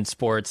 heavily in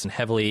sports and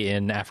heavily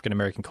in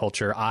African-American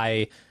culture,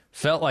 I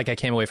felt like I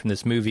came away from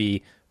this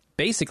movie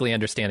basically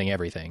understanding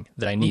everything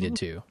that I needed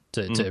to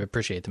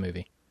appreciate the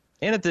movie.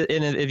 And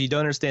if you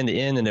don't understand the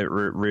end, and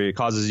it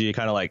causes you to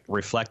kind of like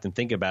reflect and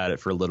think about it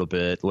for a little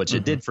bit, which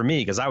it did for me,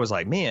 because I was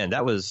like, man,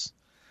 that was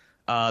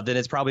then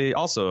it's probably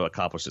also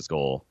accomplished its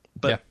goal.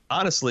 But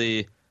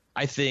honestly,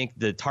 I think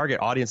the target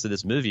audience of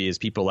this movie is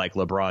people like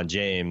LeBron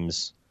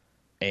James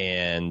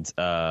and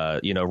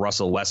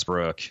Russell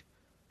Westbrook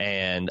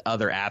and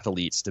other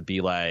athletes, to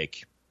be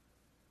like,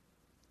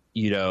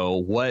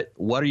 what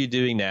are you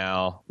doing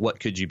now?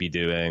 What could you be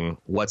doing?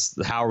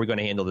 How are we going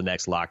to handle the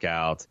next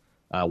lockout?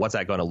 What's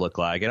that going to look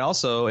like? And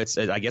also,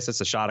 I guess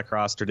it's a shot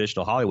across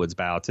traditional Hollywood's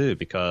bow too,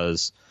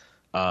 because,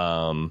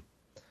 if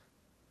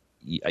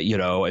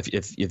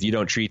you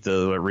don't treat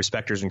the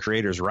respecters and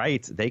creators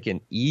right, they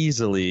can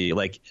easily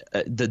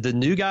the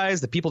new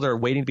guys, the people that are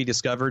waiting to be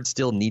discovered,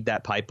 still need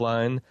that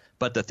pipeline.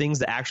 But the things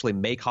that actually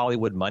make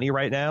Hollywood money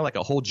right now, like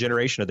a whole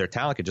generation of their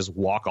talent could just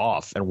walk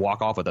off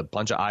with a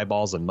bunch of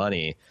eyeballs and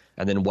money.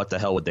 And then what the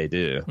hell would they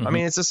do? I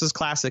mean, it's just as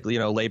classic,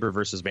 labor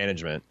versus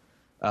management.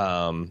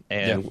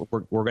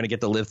 We're going to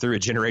get to live through a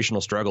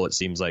generational struggle. It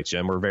seems like,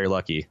 Jim, we're very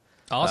lucky.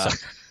 Awesome.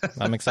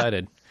 I'm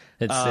excited.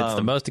 It's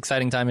the most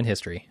exciting time in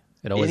history.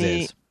 It always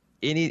is.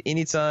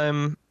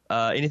 Anytime.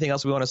 Anything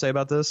else we want to say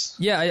about this?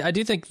 Yeah, I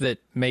do think that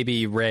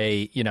maybe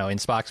Ray, in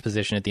Spock's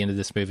position at the end of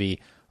this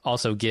movie,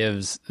 also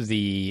gives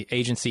the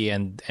agency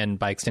and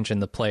by extension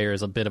the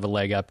players a bit of a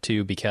leg up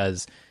too,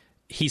 because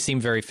he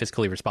seemed very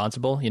fiscally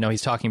responsible.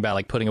 He's talking about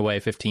like putting away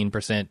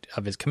 15%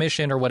 of his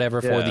commission or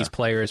whatever for these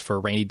players for a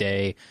rainy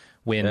day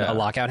when a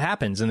lockout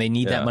happens, and they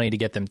need that money to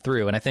get them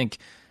through. And I think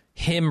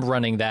him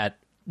running that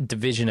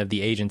division of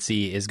the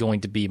agency is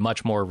going to be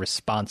much more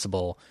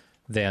responsible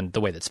than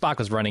the way that Spock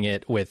was running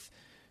it, with,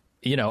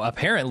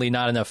 apparently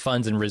not enough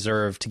funds in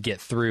reserve to get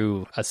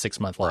through a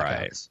 6-month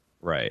lockout.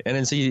 Right. And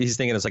then so he's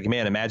thinking, it's like,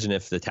 man, imagine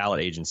if the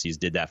talent agencies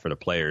did that for the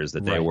players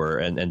that they were,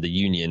 and the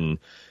union,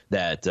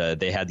 that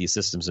they had these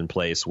systems in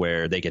place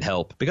where they could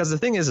help. Because the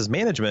thing is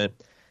management,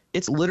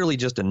 it's literally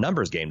just a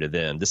numbers game to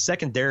them. The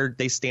second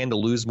they stand to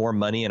lose more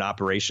money in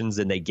operations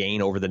than they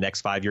gain over the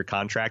next 5-year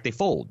contract, they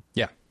fold.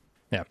 Yeah.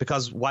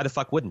 Because why the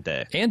fuck wouldn't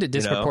they? And it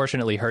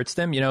disproportionately hurts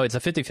them. It's a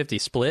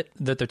 50-50 split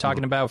that they're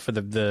talking about for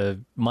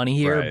the money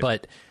here,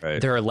 but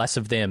there are less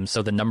of them,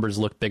 so the numbers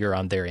look bigger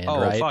on their end,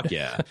 right? Oh, fuck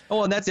yeah.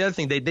 And that's the other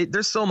thing.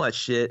 There's so much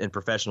shit in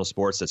professional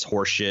sports that's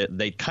horse shit.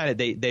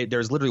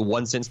 There's literally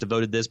one sentence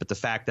devoted to this, but the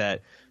fact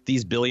that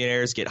these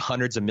billionaires get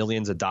hundreds of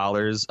millions of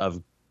dollars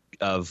of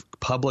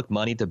public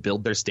money to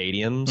build their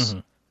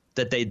stadiums,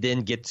 that they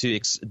then get to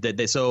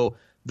so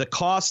the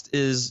cost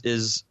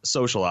is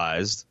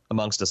socialized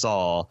amongst us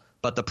all,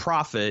 but the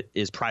profit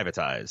is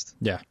privatized.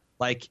 Yeah.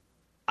 Like,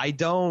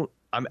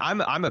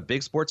 I'm a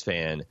big sports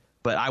fan,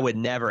 but I would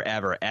never,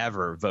 ever,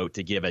 ever vote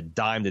to give a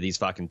dime to these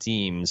fucking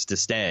teams to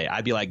stay.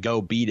 I'd be like,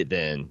 go beat it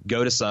then.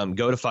 Go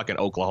to fucking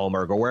Oklahoma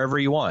or go wherever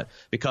you want.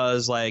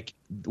 Because, like,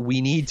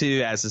 we need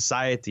to, as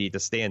society, to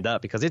stand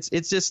up, because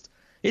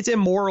it's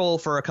immoral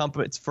for a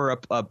company, for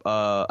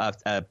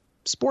a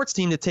sports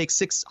team to take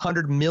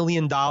 $600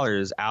 million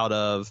out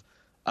of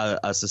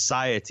a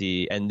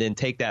society and then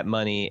take that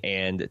money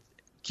and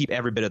keep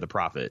every bit of the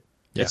profit.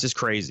 Yeah. It's just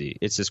crazy.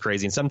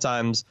 And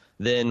sometimes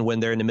then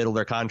when they're in the middle of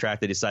their contract,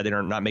 they decide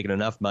they're not making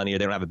enough money, or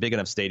they don't have a big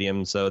enough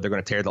stadium, so they're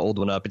going to tear the old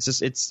one up. It's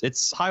just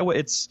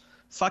it's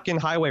fucking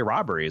highway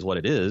robbery is what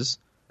it is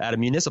at a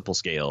municipal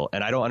scale,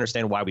 and I don't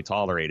understand why we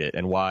tolerate it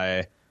and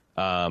why.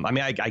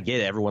 I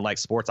get it. Everyone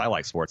likes sports. I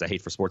like sports. I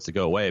hate for sports to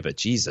go away, but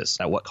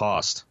Jesus, at what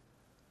cost?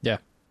 Yeah.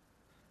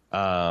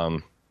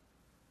 But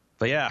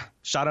yeah,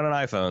 shot on an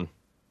iPhone.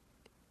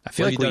 I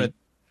feel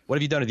what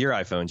have you done with your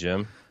iPhone,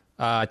 Jim?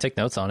 I take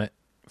notes on it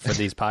for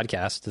these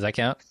podcasts. Does that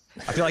count?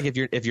 I feel like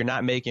if you're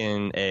not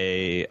making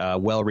a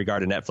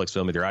well-regarded Netflix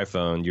film with your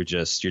iPhone, you're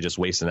just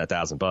wasting that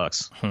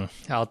 $1,000.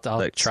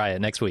 I'll try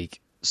it next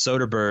week.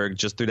 Soderbergh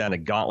just threw down a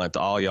gauntlet to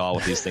all y'all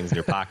with these things in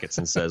your pockets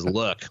and says,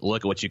 look at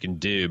what you can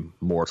do,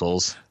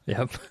 mortals.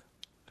 Yep.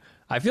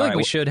 I feel like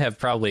we should have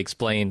probably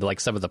explained like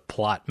some of the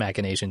plot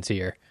machinations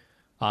here,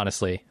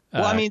 honestly.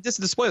 Well, I mean, this is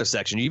the spoiler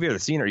section. You've either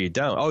seen it or you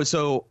don't. Oh,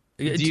 so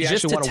do you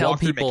just actually want to walk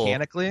people, through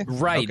mechanically?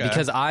 Right, okay.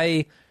 Because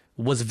I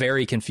was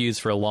very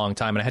confused for a long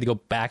time, and I had to go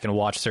back and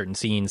watch certain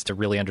scenes to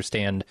really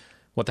understand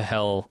what the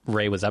hell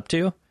Ray was up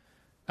to.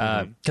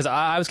 Because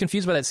I was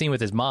confused by that scene with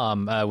his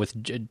mom, with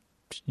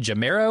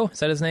Jamero, is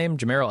that his name?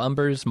 Jamero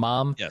Umber's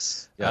mom?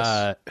 Yes.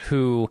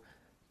 Who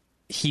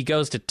he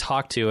goes to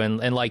talk to,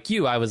 and like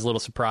you, I was a little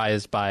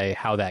surprised by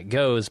how that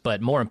goes,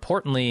 but more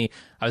importantly,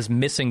 I was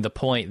missing the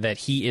point that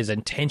he is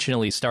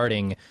intentionally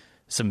starting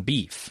some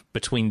beef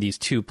between these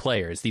two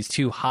players, these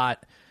two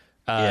hot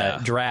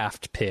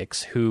draft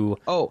picks who...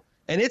 Oh,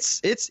 and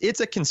it's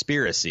a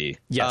conspiracy.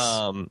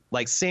 Yes.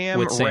 Like Sam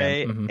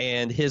Ray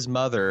and his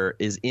mother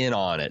is in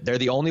on it. They're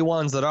the only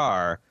ones that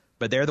are,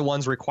 but they're the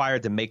ones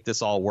required to make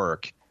this all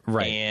work.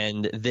 Right.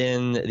 And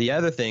then the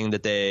other thing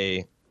that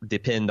they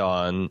depend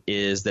on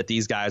is that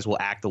these guys will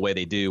act the way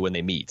they do when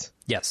they meet.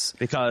 Yes.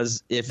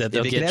 Because if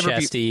they'll get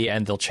chesty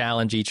and they'll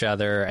challenge each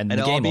other and the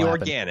it'll game all be will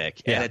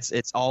organic. Yeah. And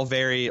it's all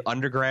very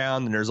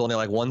underground, and there's only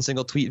like one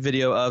single tweet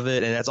video of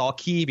it, and that's all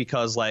key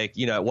because, like,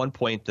 you know, at one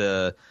point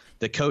the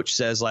coach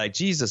says, like,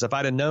 Jesus, if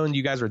I'd have known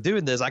you guys were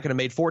doing this, I could have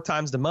made 4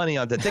 times the money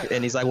on the ticket.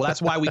 And he's like, well,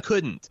 that's why we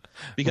couldn't,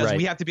 because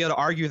we have to be able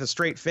to argue with a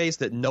straight face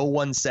that no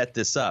one set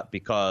this up,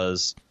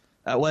 because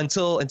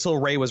until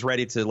Ray was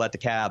ready to let the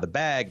cat out of the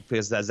bag,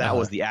 because that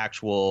was the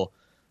actual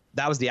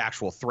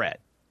threat.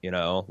 You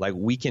know, like,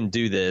 we can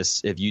do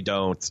this if you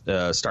don't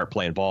start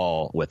playing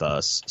ball with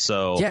us.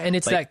 So yeah, and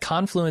it's like, that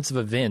confluence of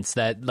events,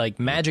 that like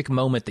magic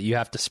moment that you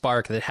have to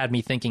spark, that had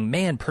me thinking,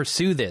 man,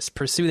 pursue this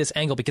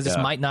angle, because this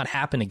might not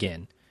happen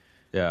again.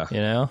 Yeah, you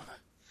know.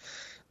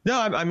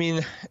 No, I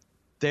mean,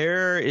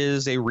 there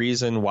is a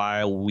reason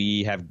why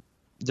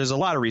there's a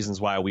lot of reasons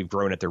why we've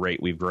grown at the rate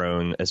we've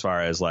grown, as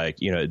far as, like,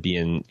 you know, it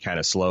being kind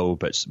of slow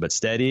but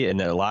steady.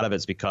 And a lot of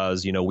it's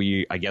because, you know,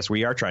 I guess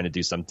we are trying to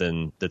do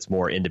something that's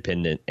more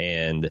independent,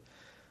 and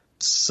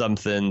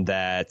something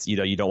that, you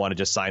know, you don't want to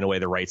just sign away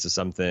the rights to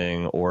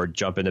something or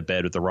jump into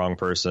bed with the wrong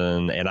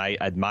person. And I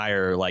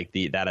admire, like,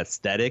 that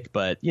aesthetic,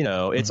 but, you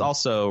know, it's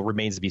also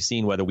remains to be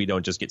seen whether we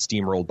don't just get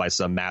steamrolled by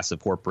some massive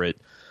corporate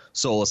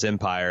soulless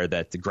empire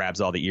that grabs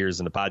all the ears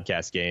in the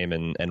podcast game,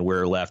 and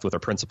we're left with our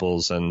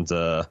principles and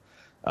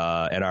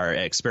our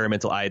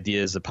experimental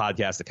ideas of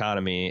podcast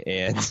economy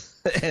and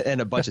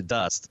and a bunch of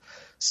dust.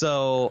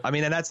 So, I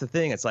mean, and that's the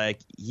thing. It's like,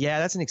 yeah,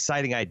 that's an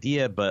exciting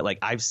idea, but, like,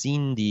 I've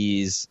seen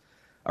these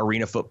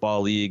arena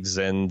football leagues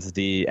and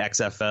the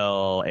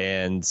XFL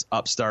and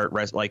upstart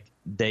like,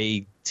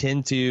 they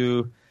tend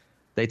to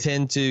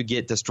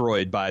get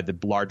destroyed by the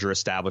larger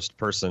established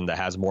person that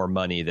has more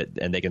money,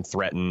 and they can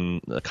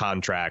threaten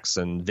contracts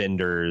and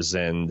vendors.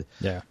 And,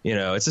 you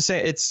know, it's the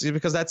same. It's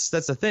because that's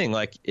the thing.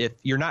 Like, if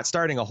you're not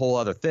starting a whole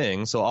other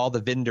thing, so all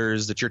the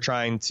vendors that you're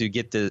trying to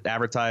get to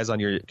advertise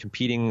on your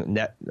competing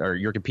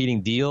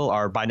competing deal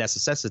are by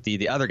necessity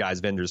the other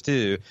guy's vendors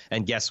too.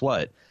 And guess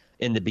what?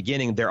 In the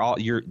beginning, they're always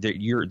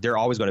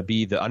going to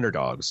be the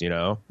underdogs, you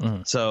know?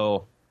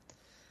 So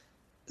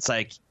it's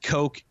like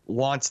Coke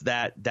wants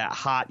that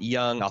hot,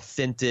 young,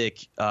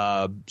 authentic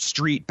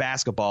street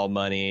basketball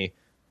money.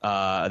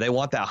 They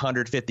want that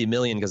 150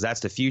 million because that's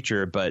the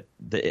future. But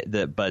the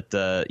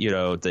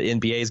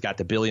NBA's got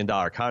the $1 billion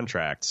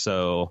contract.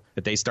 So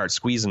if they start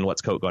squeezing,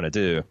 what's Coke going to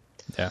do?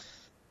 Yeah,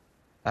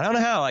 I don't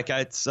know how. Like,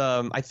 it's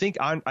I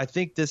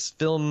think this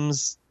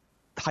film's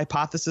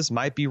hypothesis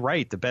might be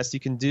right. The best you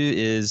can do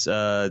is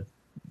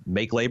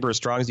make labor as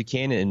strong as you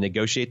can and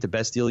negotiate the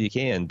best deal you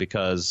can,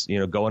 because, you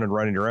know, going and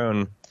running your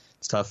own,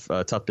 it's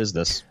tough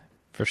business.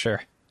 For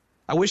sure.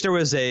 I wish there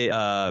was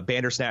a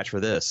Bandersnatch for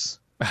this,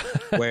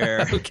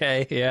 where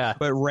okay, yeah.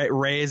 But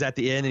Ray is at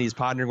the end and he's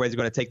pondering whether he's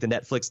going to take the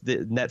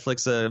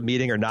Netflix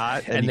meeting or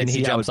not, and then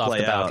he jumps off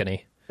the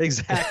balcony.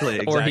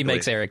 Exactly. Or he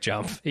makes Eric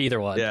jump. Either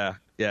one.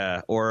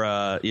 Yeah.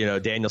 Or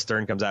Daniel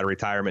Stern comes out of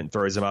retirement and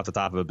throws him off the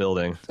top of a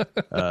building.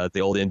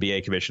 The old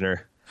NBA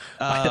commissioner.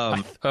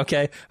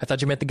 Okay, I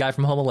thought you meant the guy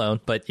from Home Alone,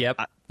 but yep.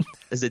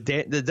 Is it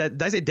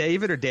did I say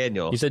David or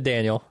Daniel? You said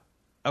Daniel.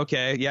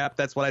 Okay, yep,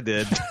 that's what I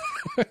did.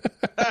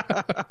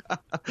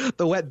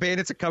 The Wet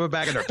Bandits are coming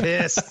back and they're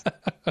pissed.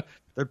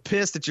 They're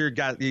pissed that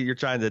you're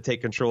trying to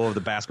take control of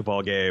the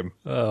basketball game.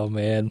 Oh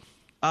man.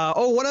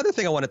 One other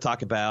thing I want to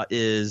talk about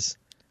is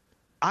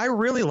I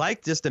really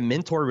like just the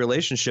mentor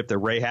relationship that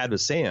Ray had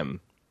with Sam.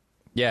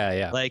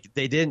 Yeah. Like,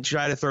 they didn't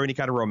try to throw any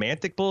kind of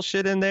romantic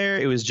bullshit in there.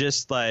 It was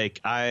just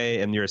like, I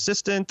am your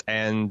assistant,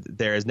 and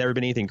there has never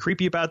been anything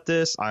creepy about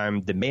this.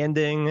 I'm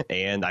demanding,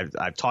 and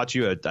I've taught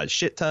you a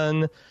shit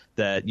ton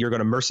that you're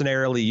going to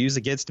mercenarily use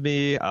against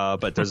me.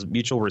 But there's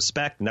mutual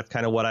respect, and that's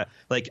kind of what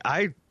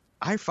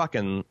I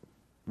fucking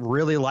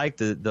really liked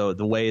the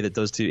way that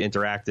those two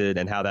interacted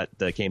and how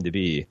that came to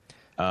be.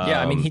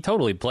 Yeah, I mean, he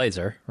totally plays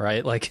her,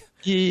 right? Like,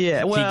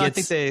 yeah, well, I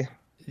think they.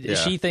 Yeah.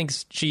 She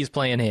thinks she's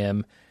playing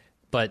him,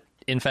 but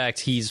in fact,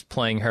 he's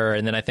playing her.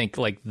 And then I think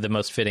like the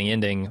most fitting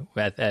ending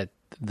at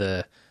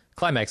the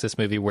climax of this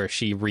movie, where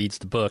she reads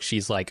the book,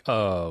 she's like,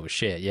 "Oh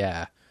shit,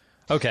 yeah,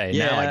 okay,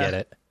 now I get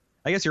it."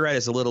 I guess you're right.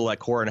 It's a little like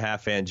Core and a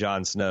Half fan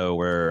Jon Snow,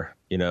 where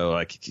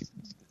like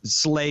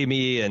slay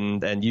me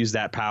and use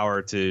that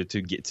power to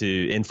get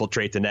to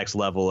infiltrate the next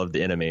level of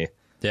the enemy.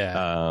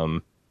 Yeah.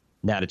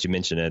 Now that you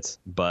mention it,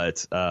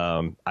 but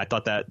I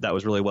thought that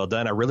was really well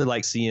done. I really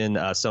like seeing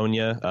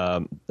Sonya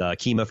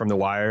Kima from The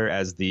Wire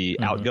as the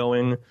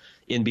outgoing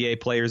NBA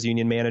Players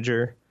Union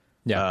manager.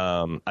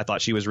 Yeah, I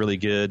thought she was really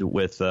good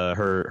with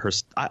her.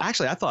 I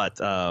thought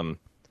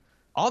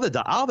all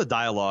the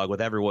dialogue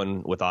with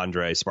everyone with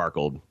Andre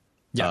sparkled.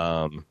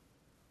 Yeah.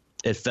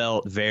 It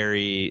felt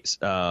very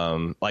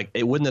like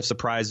it wouldn't have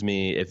surprised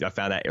me if I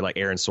found out like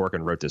Aaron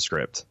Sorkin wrote this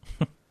script.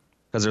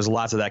 Because there's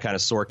lots of that kind of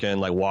Sorkin,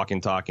 like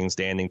walking, talking,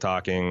 standing,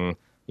 talking,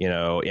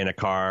 in a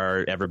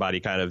car, everybody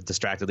kind of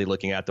distractedly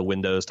looking at the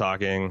windows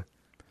talking.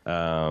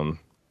 Yeah,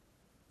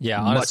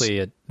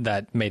 honestly,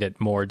 that made it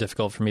more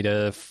difficult for me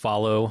to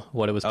follow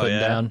what it was putting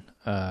down.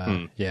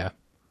 Yeah.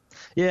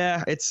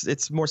 Yeah,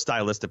 it's more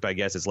stylistic, I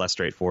guess. It's less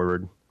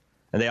straightforward.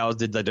 And they always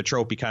did the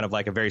tropey kind of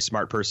like a very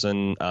smart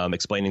person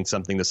explaining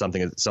something to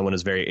something that someone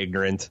is very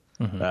ignorant.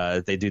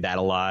 They do that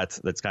a lot.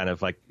 That's kind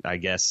of like, I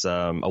guess,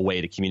 a way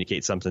to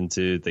communicate something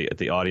to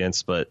the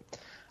audience. But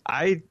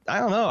I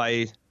don't know.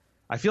 I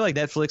feel like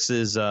Netflix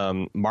is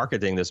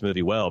marketing this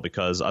movie well,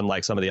 because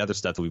unlike some of the other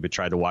stuff that we've been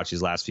trying to watch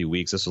these last few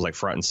weeks, this was like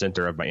front and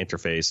center of my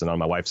interface and on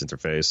my wife's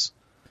interface.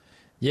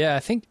 Yeah, I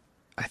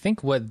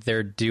think what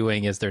they're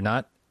doing is they're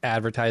not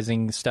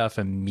advertising stuff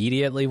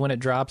immediately when it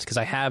drops, because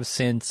I have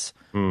since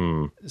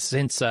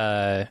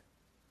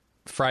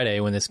Friday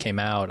when this came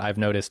out, I've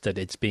noticed that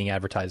it's being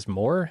advertised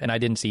more, and I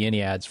didn't see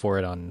any ads for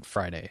it on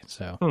Friday.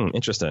 So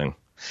interesting.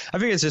 I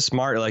think it's just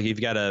smart. Like if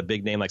you've got a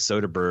big name like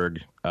Soderbergh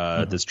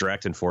that's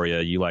directing for you,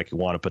 you like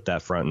want to put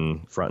that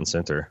front and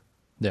center.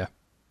 Yeah.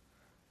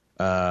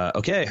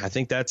 Okay, I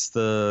think that's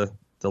the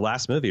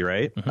last movie,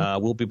 right?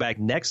 We'll be back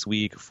next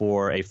week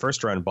for a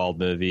first run Bald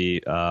movie,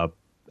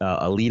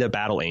 Alita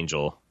Battle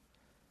Angel.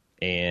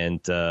 And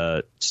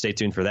stay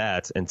tuned for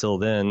that. Until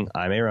then,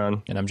 I'm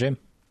Aaron. And I'm Jim.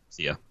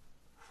 See ya.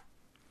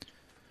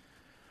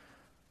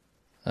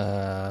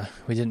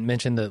 We didn't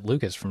mention that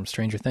Lucas from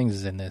Stranger Things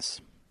is in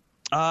this.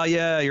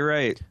 Yeah, you're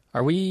right.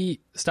 Are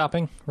we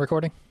stopping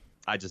recording?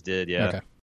 I just did, yeah. Okay.